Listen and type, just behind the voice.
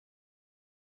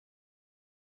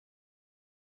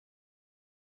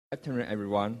Good afternoon,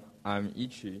 everyone. I'm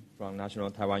Yi-Ling from National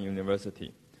Taiwan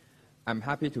University. I'm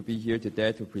happy to be here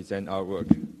today to present our work,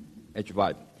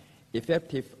 EdgeVib,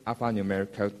 effective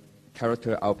alphanumeric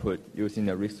character output using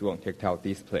a wrist-worn tactile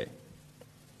display.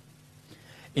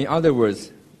 In other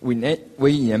words, we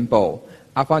enable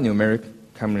alphanumeric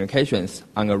communications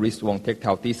on a wrist-worn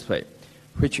tactile display,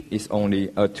 which is only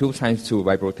a 2x2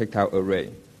 vibrotactile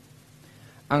array.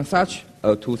 On such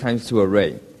a 2x2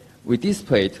 array, we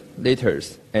displayed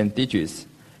letters and digits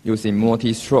using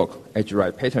multistroke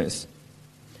EdgeWrite patterns,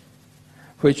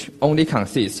 which only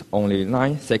consists only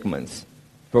 9 segments.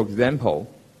 For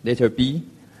example, letter B,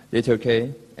 letter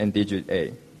K, and digit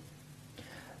A.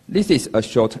 This is a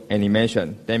short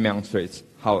animation that demonstrates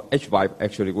how EdgeVib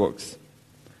actually works.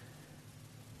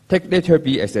 Take letter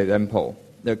B as an example.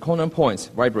 The corner points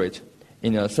vibrate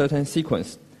in a certain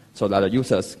sequence so that the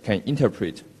users can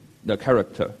interpret the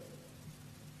character.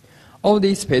 All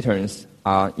these patterns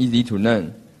are easy to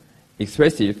learn,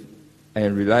 expressive,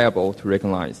 and reliable to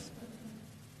recognize.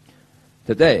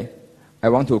 Today, I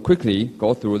want to quickly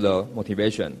go through the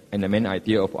motivation and the main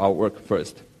idea of our work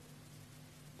first.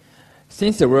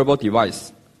 Since the wearable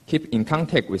device keeps in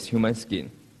contact with human skin,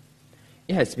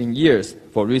 it has been years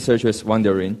for researchers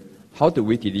wondering how do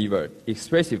we deliver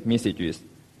expressive messages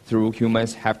through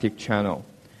humans' haptic channel,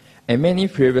 and many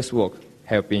previous work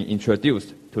have been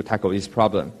introduced to tackle this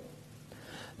problem.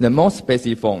 The most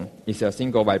basic form is a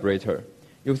single vibrator,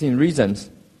 using rhythms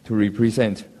to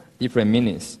represent different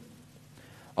meanings.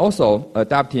 Also,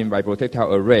 adapting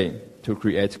vibrotactile array to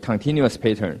create continuous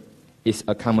pattern is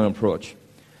a common approach.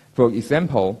 For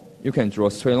example, you can draw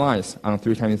straight lines on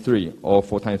 3x3 or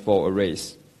 4x4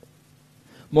 arrays.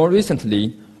 More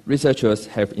recently, researchers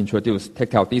have introduced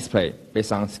tactile display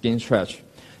based on skin stretch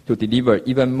to deliver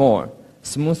even more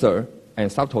smoother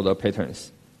and subtler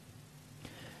patterns.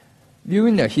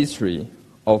 Viewing the history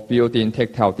of building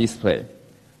tactile display,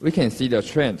 we can see the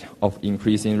trend of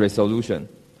increasing resolution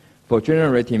for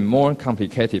generating more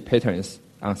complicated patterns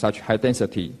on such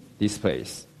high-density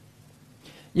displays.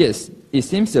 Yes, it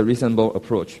seems a reasonable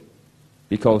approach,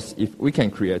 because if we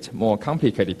can create more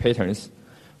complicated patterns,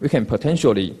 we can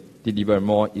potentially deliver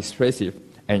more expressive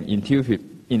and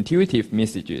intuitive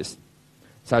messages,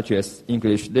 such as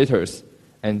English letters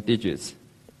and digits.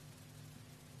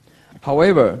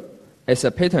 However, as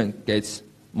a pattern gets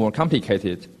more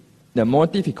complicated, the more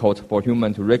difficult for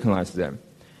humans to recognize them,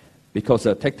 because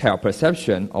the tactile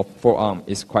perception of forearm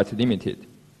is quite limited.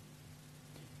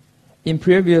 In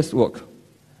previous work,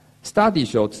 studies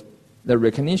showed the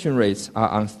recognition rates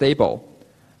are unstable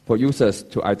for users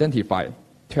to identify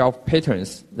 12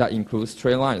 patterns that include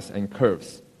straight lines and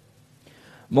curves.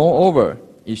 Moreover,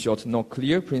 it showed no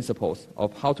clear principles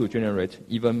of how to generate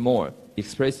even more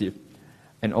expressive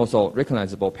and also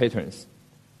recognizable patterns.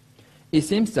 It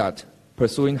seems that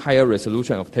pursuing higher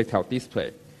resolution of tactile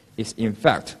display is in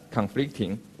fact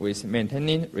conflicting with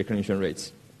maintaining recognition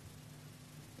rates.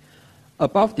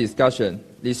 Above discussion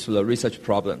leads to the research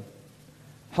problem.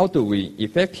 How do we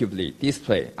effectively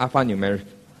display alphanumeric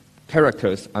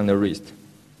characters on the wrist?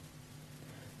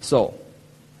 So,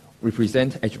 we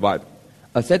present EdgeVib,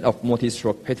 a set of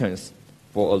multistroke patterns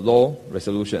for a low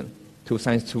resolution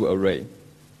 2x2 array.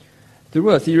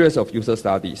 Through a series of user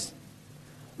studies,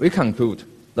 we conclude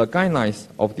the guidelines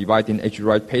of dividing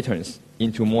EdgeWrite patterns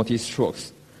into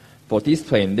multistrokes for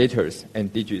displaying letters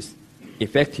and digits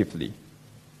effectively.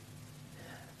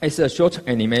 It's a short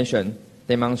animation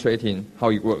demonstrating how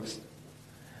it works.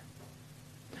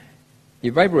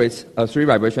 It vibrates a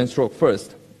 3-vibration stroke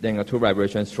first, then a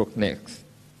 2-vibration stroke next.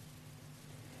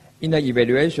 In the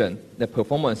evaluation, the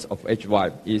performance of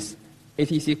EdgeVib is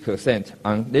 86%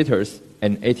 on letters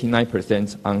and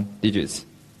 89% on digits.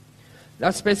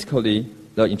 That's basically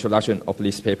the introduction of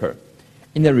this paper.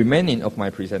 In the remaining of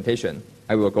my presentation,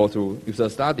 I will go through user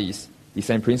studies,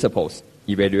 design principles,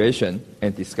 evaluation,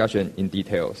 and discussion in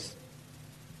details.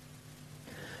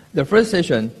 The first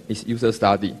session is user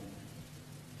study.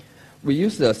 We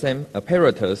use the same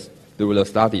apparatus through the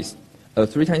studies, a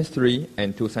 3x3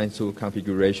 and 2x2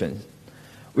 configurations.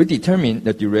 We determine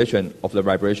the duration of the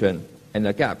vibration and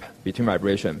the gap between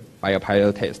vibration by a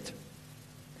pilot test.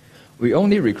 We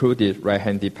only recruited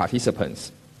right-handed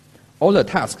participants. All the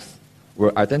tasks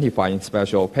were identifying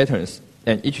special patterns,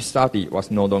 and each study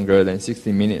was no longer than 60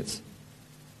 minutes.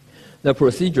 The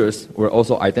procedures were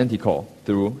also identical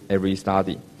through every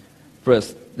study.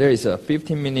 First, there is a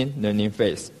 15-minute learning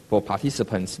phase for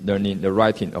participants learning the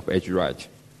writing of EdgeWrite.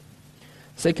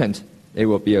 Second, there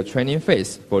will be a training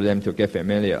phase for them to get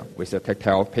familiar with the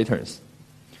tactile patterns.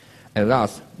 And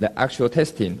last, the actual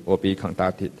testing will be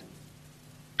conducted.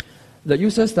 The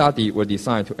user study were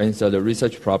designed to answer the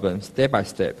research problem step by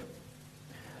step.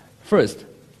 First,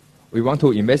 we want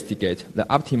to investigate the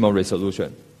optimal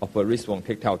resolution of a wristband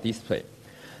tactile display.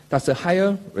 Does a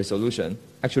higher resolution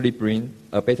actually bring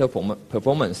a better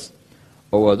performance,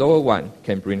 or a lower one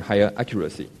can bring higher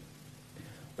accuracy?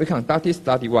 We conducted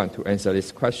study 1 to answer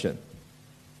this question.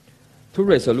 Two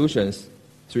resolutions,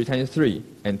 3x3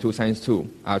 and 2x2,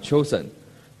 are chosen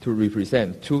to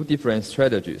represent two different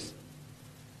strategies,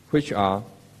 which are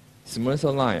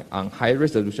smoother line on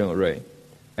high-resolution array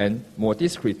and more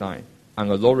discrete line on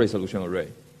a low-resolution array.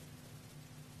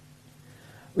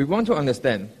 We want to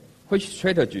understand which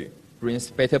strategy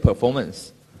brings better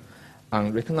performance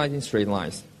on recognizing straight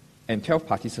lines, and 12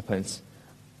 participants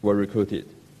were recruited.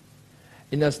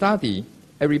 In the study,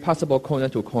 every possible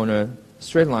corner-to-corner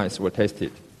straight lines were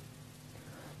tested.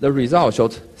 The result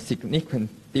showed significant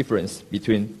difference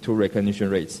between two recognition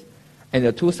rates, and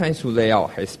the 2x2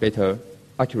 layout has better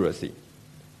accuracy.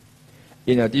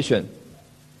 In addition,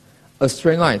 a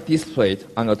straight line displayed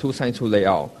on a 2x2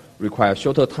 layout requires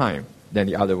shorter time than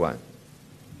the other one.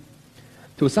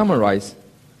 To summarize,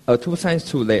 a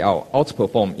 2x2 layout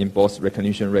outperformed in both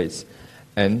recognition rates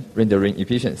and rendering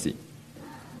efficiency.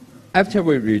 After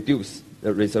we reduced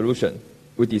the resolution,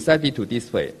 we decided to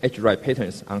display EdgeWrite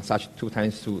patterns on such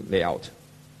 2x2 layout.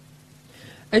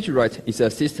 EdgeWrite is a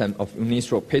system of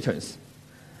unistroke patterns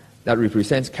that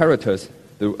represents characters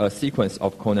through a sequence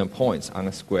of corner points on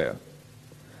a square,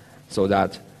 so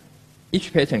that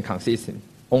each pattern consists in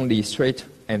only straight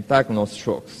and diagonal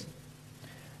strokes.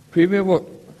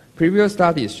 Previous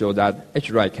studies show that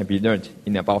EdgeWrite can be learned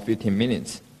in about 15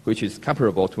 minutes, which is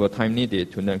comparable to the time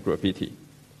needed to learn graffiti.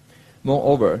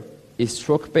 Moreover, its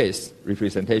stroke-based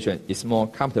representation is more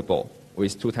comfortable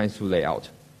with 2x2 layout.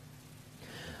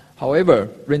 However,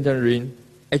 rendering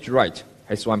EdgeWrite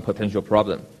has one potential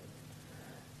problem.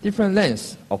 Different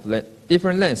lengths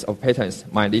of patterns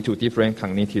might lead to different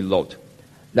cognitive load.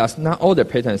 Thus, not all the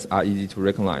patterns are easy to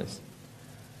recognize.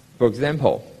 For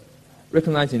example,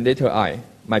 recognizing letter I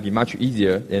might be much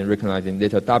easier than recognizing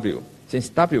letter W, since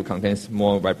W contains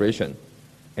more vibration,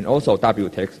 and also W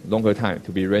takes longer time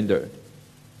to be rendered.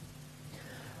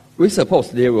 We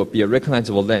suppose there will be a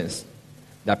recognizable length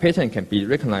that pattern can be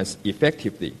recognized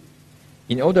effectively.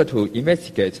 In order to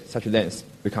investigate such lengths,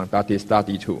 we conducted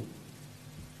study 2.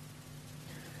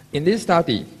 In this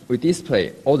study, we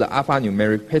display all the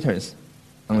alphanumeric patterns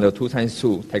on the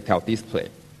 2x2 tactile display.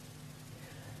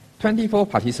 24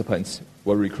 participants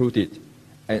were recruited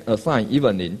and assigned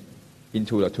evenly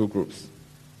into the two groups.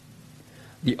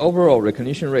 The overall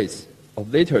recognition rates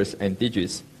of letters and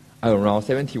digits are around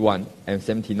 71% and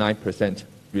 79%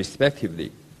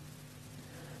 respectively.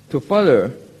 To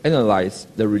further analyze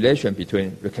the relation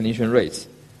between recognition rates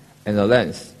and the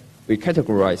length, we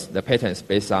categorize the patterns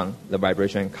based on the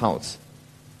vibration counts.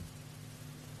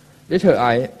 Letter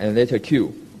I and letter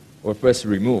Q were first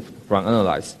removed from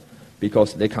analyze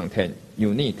because they contain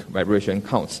unique vibration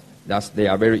counts, thus they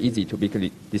are very easy to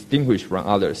be distinguished from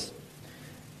others.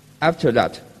 After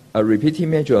that, a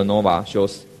repeating major ANOVA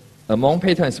shows among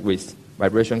patterns with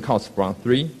vibration counts from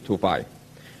 3 to 5.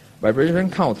 Vibration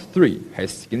count 3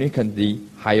 has significantly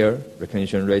higher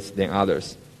recognition rates than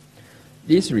others.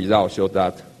 These results show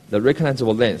that the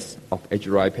recognizable length of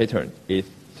EdgeWrite pattern is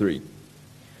 3,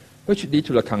 which leads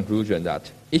to the conclusion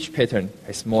that each pattern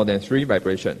has more than 3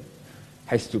 vibrations,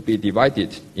 has to be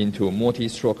divided into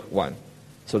multistroke 1,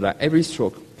 so that every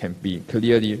stroke can be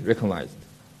clearly recognized.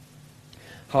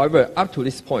 However, up to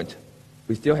this point,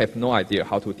 we still have no idea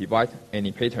how to divide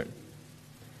any pattern.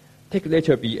 Take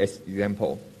letter B as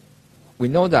example. We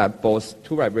know that both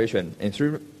 2 vibration and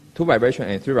 3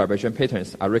 vibration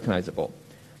patterns are recognizable.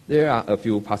 There are a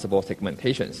few possible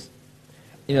segmentations.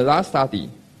 In the last study,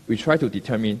 we tried to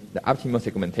determine the optimal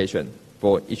segmentation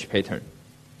for each pattern.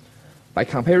 By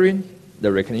comparing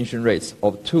the recognition rates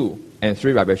of 2 and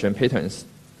 3 vibration patterns,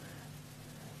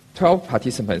 12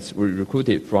 participants were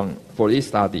recruited for this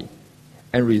study,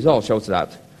 and results shows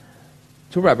that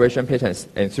 2 vibration patterns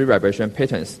and 3 vibration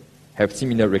patterns have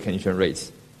similar recognition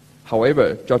rates.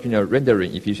 However, judging the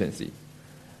rendering efficiency,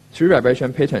 3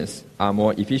 vibration patterns are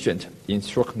more efficient in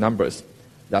stroke numbers,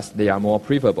 thus they are more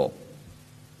preferable.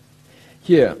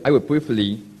 Here, I will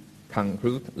briefly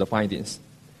conclude the findings.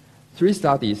 3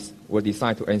 studies were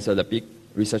designed to answer the big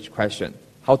research question: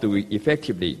 how do we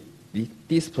effectively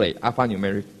display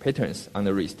alphanumeric patterns on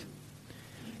the wrist?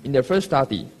 In the first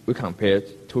study, we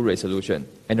compared 2 resolutions,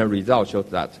 and the result showed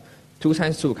that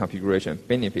 2x2 configuration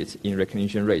benefits in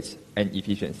recognition rates and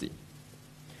efficiency.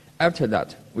 After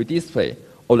that, we display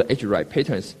all the EdgeWrite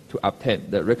patterns to obtain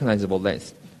the recognizable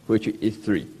length, which is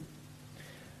 3.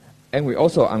 And we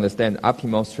also understand the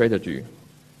optimal strategy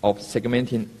of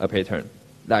segmenting a pattern,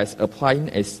 that is applying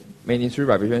as many 3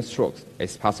 vibration strokes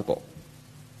as possible.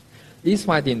 These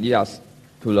findings lead us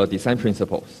to the design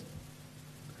principles.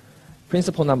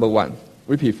 Principle number 1,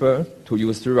 we prefer to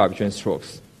use 3 vibration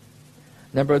strokes.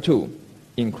 Number 2,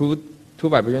 include 2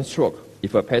 vibration strokes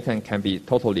if a pattern can be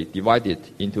totally divided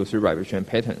into 3 vibration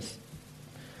patterns.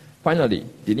 Finally,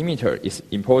 delimiter is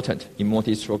important in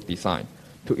multistroke design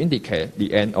to indicate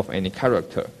the end of any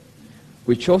character.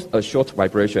 We chose a short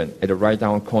vibration at the right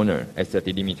down corner as the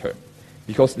delimiter.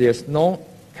 Because there's no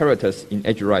characters in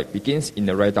EdgeWrite begins in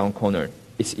the right down corner,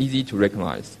 it's easy to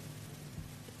recognize.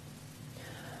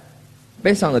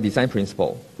 Based on the design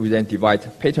principle, we then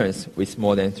divide patterns with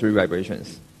more than 3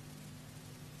 vibrations.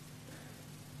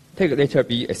 Take letter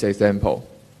B as an example.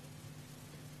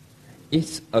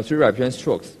 It's a 3 vibration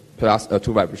strokes plus a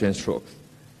 2 vibration strokes.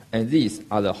 And these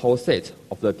are the whole set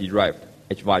of the derived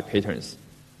EdgeVib patterns.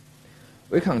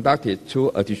 We conducted 2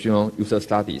 additional user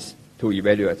studies to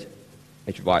evaluate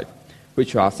EdgeVib,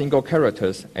 which are single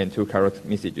characters and 2 character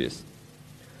messages.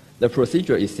 The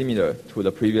procedure is similar to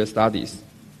the previous studies.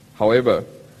 However,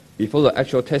 before the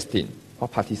actual testing,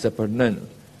 what participants learn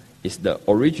is the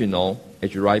original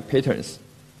EdgeWrite patterns,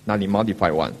 not the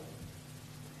modified one.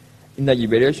 In the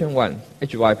evaluation 1,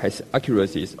 EdgeVib has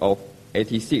accuracies of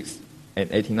 86 and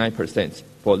 89%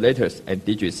 for letters and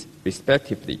digits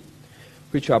respectively,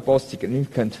 which are both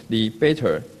significantly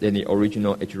better than the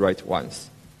original EdgeWrite ones.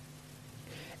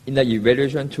 In the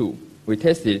evaluation 2, we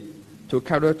tested 2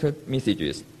 character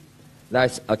messages.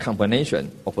 That's a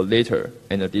combination of a letter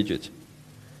and a digit,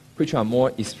 which are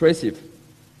more expressive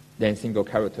than single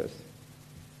characters.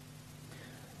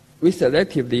 We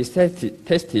selectively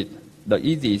tested the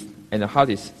easiest and the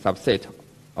hardest subset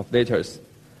of letters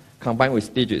combined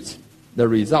with digits. The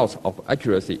result of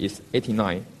accuracy is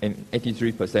 89 and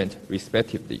 83%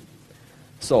 respectively.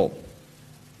 So,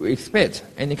 we expect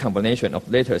any combination of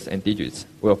letters and digits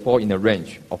will fall in the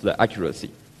range of the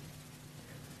accuracy.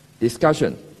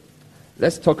 Discussion.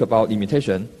 Let's talk about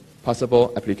limitation,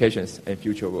 possible applications, and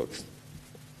future works.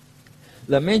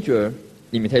 The major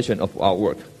limitation of our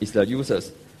work is that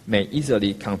users may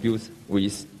easily confuse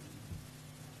with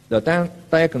the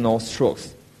diagonal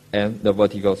strokes and the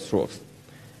vertical strokes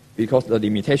because the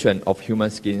limitation of human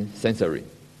skin sensory.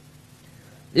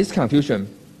 This confusion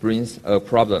brings a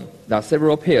problem that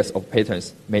several pairs of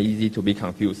patterns may easily to be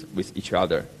confused with each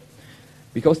other.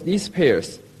 Because these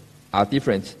pairs are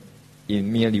different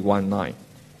in merely one line,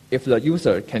 if the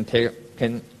user can tell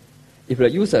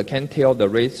the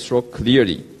red stroke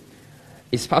clearly,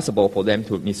 it's possible for them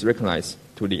to misrecognize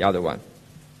to the other one.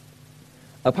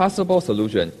 A possible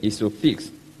solution is to fix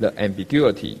the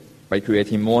ambiguity by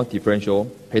creating more differential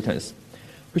patterns,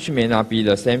 which may not be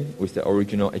the same with the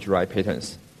original EdgeWrite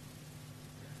patterns.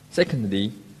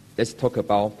 Secondly, let's talk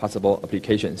about possible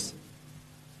applications.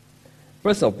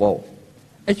 First of all,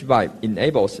 EdgeVib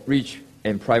enables rich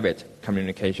and private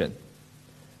communication.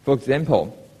 For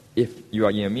example, if you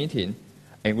are in a meeting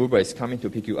and Uber is coming to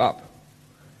pick you up,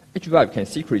 EdgeVib can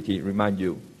secretly remind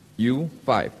you,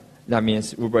 5, that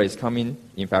means Uber is coming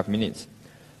in 5 minutes,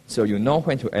 so you know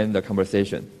when to end the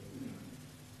conversation.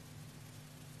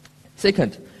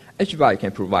 Second, EdgeVib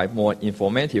can provide more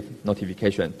informative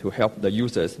notification to help the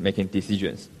users making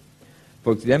decisions.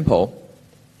 For example,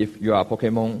 if you are a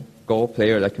Pokemon Go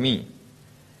player like me,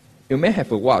 you may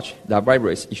have a watch that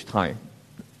vibrates each time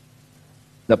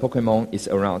the Pokemon is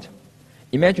around.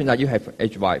 Imagine that you have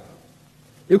EdgeVib.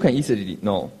 You can easily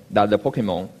know that the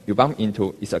Pokemon you bump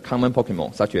into is a common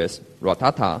Pokemon such as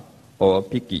Rattata or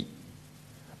Pidgey,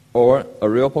 or a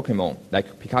real Pokemon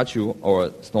like Pikachu or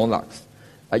Snorlax.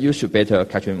 You should better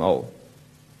catch them all.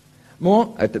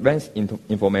 More advanced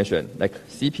information like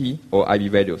CP or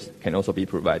IV values can also be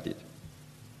provided.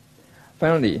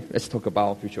 Finally, let's talk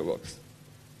about future works.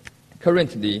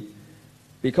 Currently,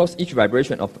 because each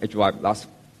vibration of EdgeVib lasts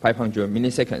 500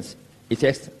 milliseconds, it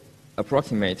takes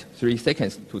approximately 3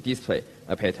 seconds to display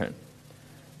a pattern.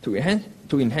 To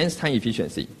enhance time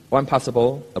efficiency, one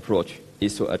possible approach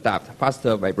is to adapt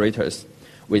faster vibrators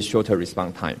with shorter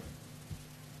response time.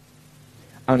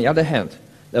 On the other hand,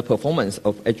 the performance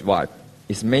of EdgeVib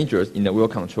is measured in a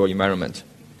well-controlled environment.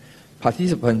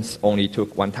 Participants only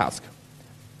took one task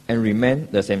and remain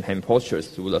the same hand postures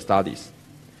through the studies.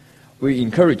 We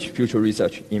encourage future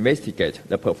research to investigate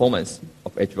the performance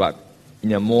of EdgeVib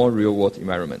in a more real-world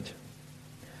environment.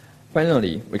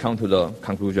 Finally, we come to the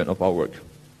conclusion of our work.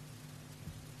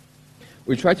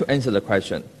 We try to answer the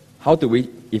question, how do we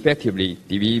effectively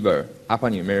deliver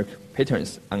alphanumeric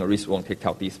patterns on a wrist-worn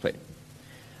tactile display?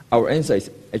 Our answer is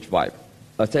EdgeVib,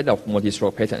 a set of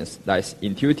multistroke patterns that is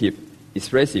intuitive,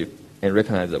 expressive, and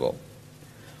recognizable.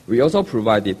 We also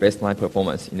provided baseline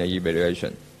performance in the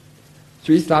evaluation.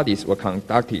 3 studies were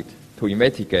conducted to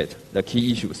investigate the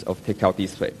key issues of tactile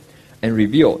display and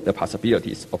reveal the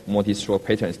possibilities of multistroke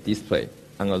patterns display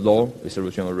on a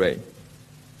low-resolution array.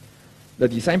 The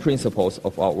design principles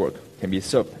of our work can be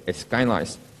served as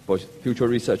guidelines for future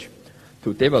research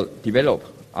to develop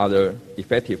other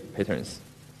effective patterns.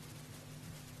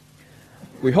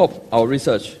 We hope our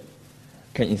research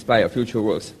can inspire future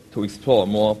works to explore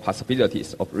more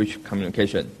possibilities of rich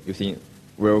communication using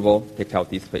wearable tactile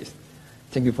displays.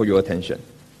 Thank you for your attention.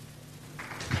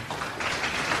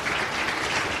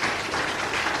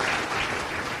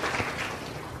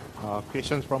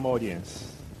 Questions from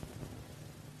audience.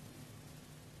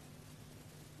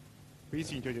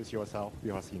 Please introduce yourself.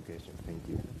 We are asking questions. Thank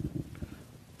you.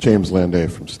 James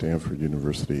Landay from Stanford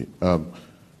University.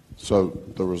 So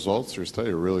the results of your study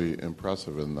are really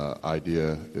impressive, and the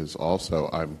idea is also,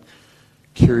 I'm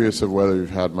curious of whether you've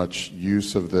had much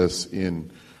use of this in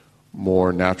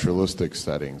more naturalistic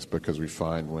settings, because we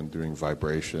find when doing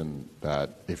vibration that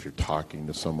if you're talking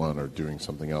to someone or doing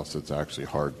something else, it's actually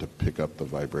hard to pick up the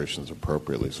vibrations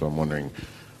appropriately. So I'm wondering,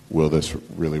 will this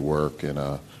really work in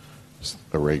a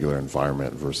regular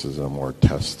environment versus a more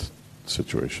test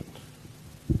situation?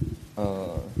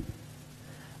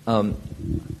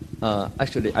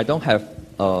 Actually, I don't have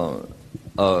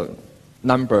a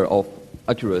number of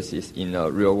accuracies in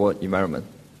a real-world environment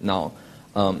now.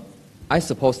 I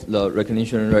suppose the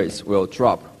recognition rates will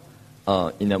drop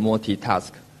in a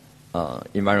multitask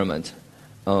environment.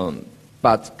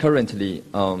 But currently,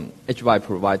 EdgeWrite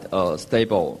provides a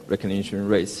stable recognition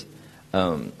rates.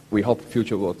 We hope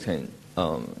future work can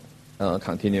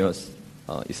continuous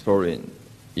exploring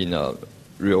in a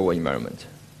real-world environment.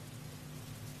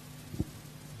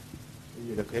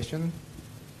 You have a question?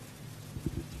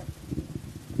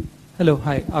 Hello,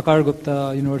 hi, Akar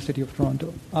Gupta, University of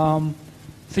Toronto.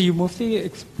 So you mostly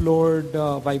explored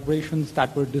vibrations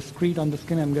that were discrete on the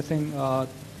skin. I'm guessing,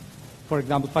 for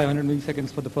example, 500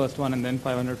 milliseconds for the first one and then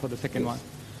 500 for the second one.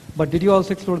 But did you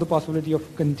also explore the possibility of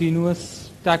continuous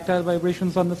tactile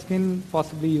vibrations on the skin,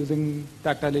 possibly using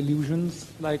tactile illusions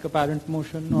like apparent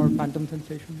motion or phantom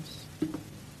sensations?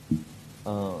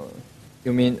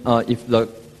 You mean if the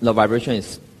vibration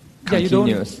is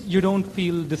continuous? Yeah, you don't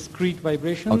feel discrete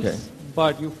vibrations, okay,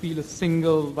 but you feel a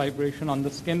single vibration on the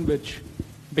skin, which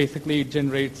basically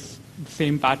generates the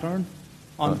same pattern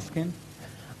on the skin?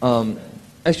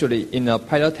 Actually, in a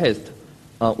pilot test,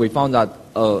 we found that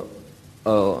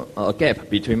a gap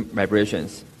between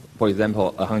vibrations, for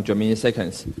example, 100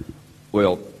 milliseconds,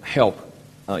 will help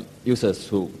users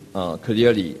to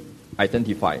clearly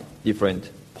identify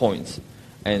different points.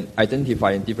 And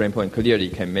identifying different points clearly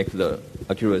can make the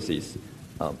accuracies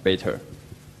better.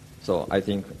 So I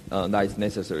think that is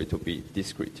necessary to be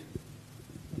discrete.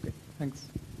 Okay, thanks.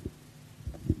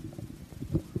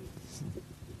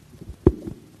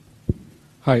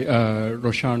 Hi,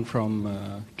 Roshan from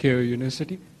Keio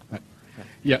University.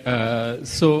 Yeah,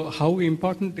 so how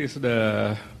important is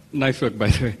the, nice work by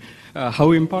the way,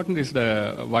 how important is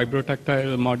the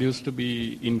vibrotactile modules to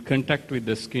be in contact with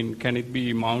the skin? Can it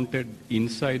be mounted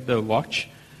inside the watch,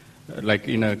 like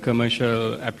in a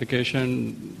commercial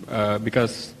application?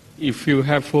 Because if you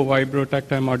have 4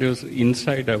 vibrotactile modules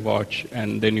inside a watch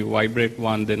and then you vibrate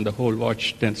one, then the whole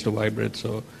watch tends to vibrate.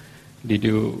 So did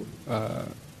you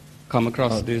come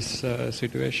across this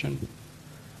situation?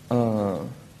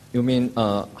 You mean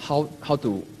how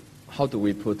do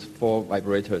we put 4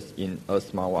 vibrators in a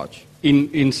smartwatch?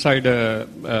 Inside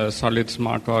a solid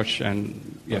smartwatch,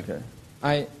 and yeah.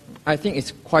 Okay. I think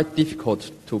it's quite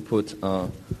difficult to put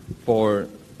 4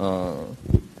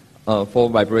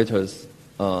 vibrators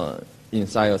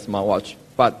inside a smartwatch,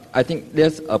 but I think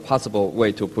there's a possible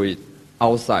way to put it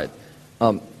outside.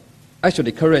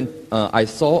 Actually, I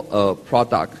saw a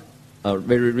product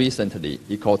very recently.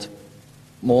 It's called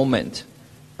Moment.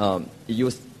 It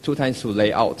used 2 times 2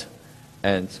 layout,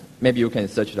 and maybe you can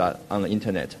search that on the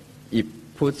internet. It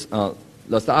puts the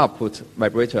startup puts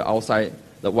vibrator outside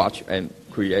the watch and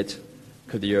create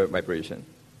clear vibration.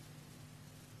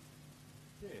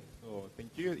 Okay, so thank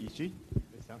you, Ichi.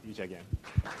 Let's thank Ichi again.